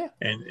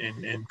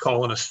 and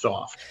calling us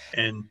soft.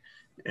 And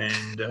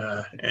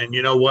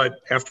you know what?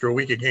 After a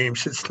week of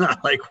games, it's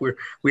not like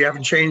we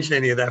haven't changed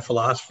any of that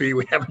philosophy.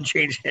 We haven't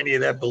changed any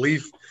of that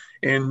belief.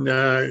 And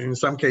in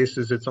some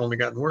cases, it's only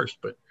gotten worse.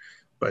 But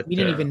we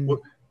didn't even,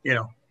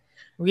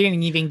 we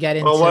didn't even get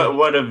into. Well,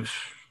 what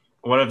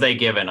have they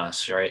given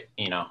us? Right?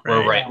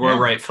 We're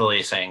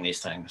rightfully saying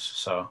these things.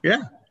 So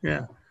yeah.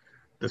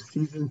 The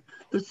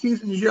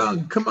season's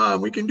young. Come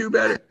on, we can do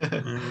better.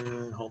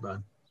 Hold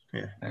on.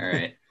 Yeah.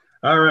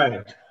 All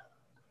right.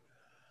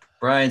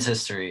 Brian's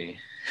history.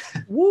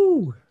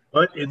 Woo!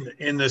 But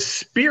in the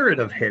spirit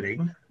of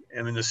hitting,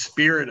 and in the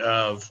spirit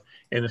of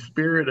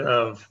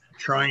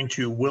trying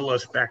to will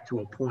us back to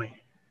a point,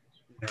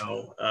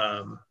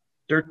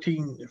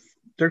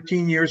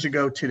 13 years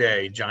ago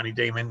today, Johnny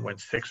Damon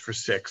went 6 for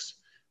 6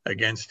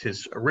 against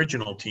his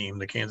original team,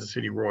 the Kansas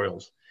City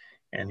Royals,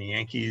 and the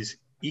Yankees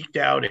eked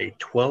out a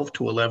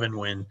 12-11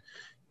 win.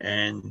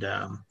 And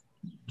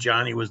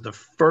Johnny was the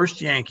first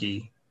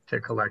Yankee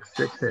to collect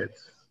 6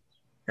 hits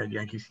at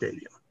Yankee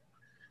Stadium.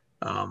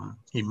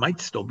 He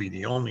might still be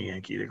the only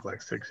Yankee to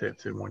collect 6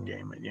 hits in one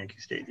game at Yankee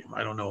Stadium.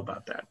 I don't know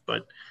about that,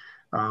 but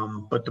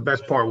the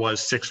best part was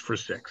 6 for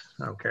 6.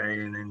 Okay.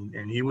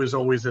 And he was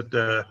always at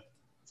the,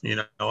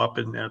 up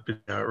in the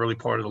early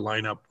part of the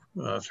lineup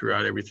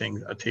throughout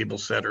everything, a table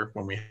setter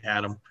when we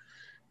had him.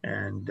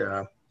 And,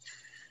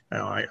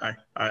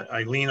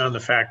 I lean on the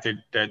fact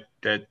that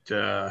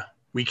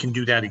we can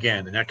do that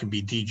again, and that can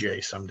be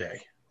DJ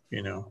someday.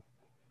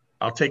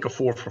 I'll take a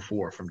 4 for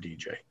 4 from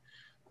DJ.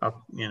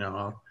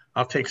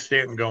 I'll take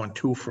Stanton going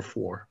 2 for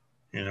 4,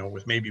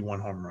 with maybe 1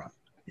 home run,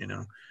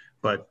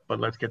 but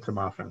let's get some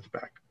offense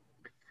back.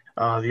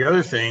 The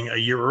other thing, a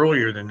year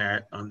earlier than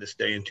that, on this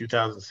day in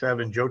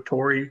 2007, Joe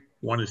Torre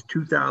won his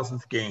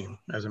 2000th game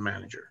as a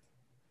manager.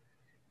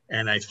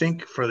 And I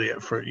think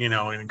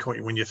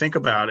when you think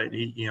about it,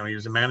 he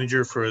was a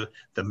manager for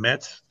the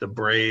Mets, the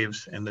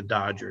Braves, and the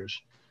Dodgers.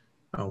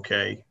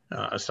 Okay.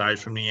 Aside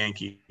from the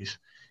Yankees.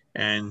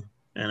 And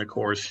of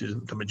course,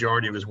 the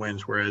majority of his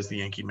wins were as the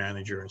Yankee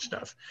manager and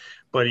stuff.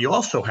 But he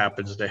also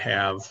happens to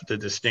have the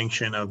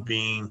distinction of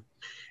being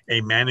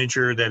a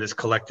manager that has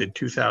collected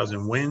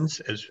 2,000 wins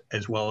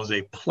as well as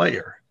a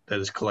player that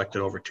has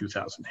collected over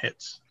 2,000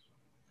 hits.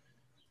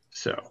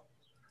 So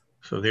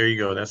So there you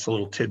go. That's a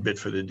little tidbit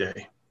for the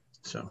day.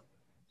 So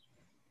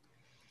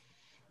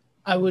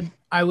I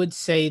would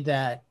say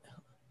that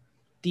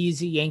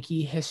these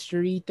Yankee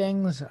history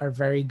things are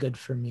very good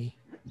for me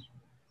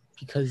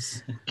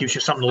because gives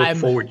you something to look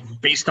forward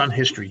based on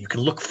history. You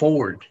can look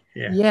forward.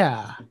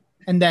 Yeah.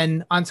 And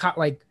then on top,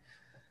 like,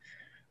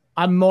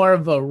 I'm more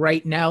of a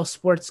right now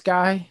sports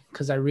guy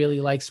because I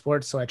really like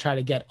sports. So I try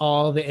to get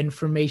all the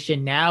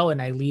information now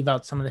and I leave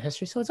out some of the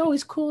history. So it's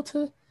always cool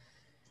to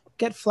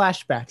get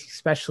flashbacks,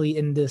 especially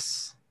in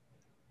this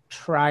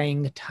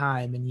trying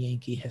time in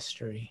Yankee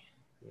history.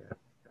 Yeah.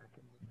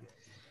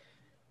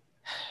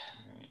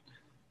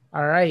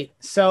 All right.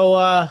 So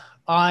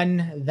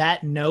on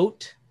that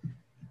note,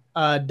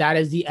 that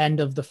is the end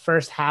of the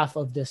first half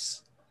of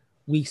this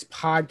week's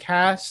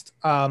podcast.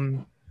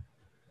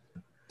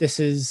 This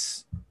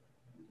is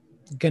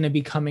going to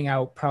be coming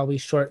out probably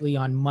shortly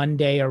on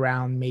Monday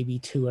around maybe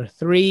 2 or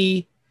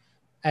 3.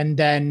 And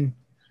then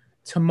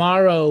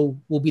tomorrow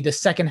will be the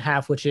second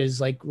half, which is,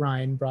 like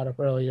Ryan brought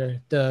up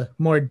earlier, the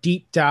more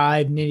deep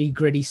dive, nitty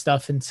gritty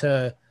stuff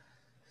into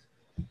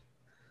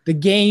the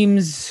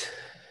games,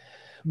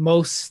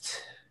 mostly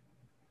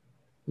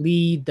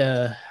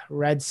the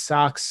Red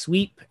Sox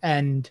sweep.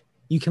 And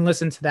you can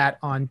listen to that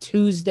on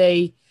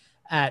Tuesday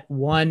at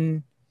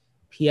 1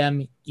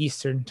 p.m.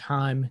 Eastern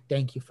time.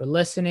 Thank you for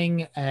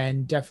listening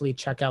and definitely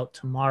check out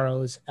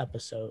tomorrow's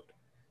episode.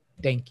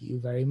 Thank you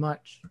very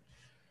much.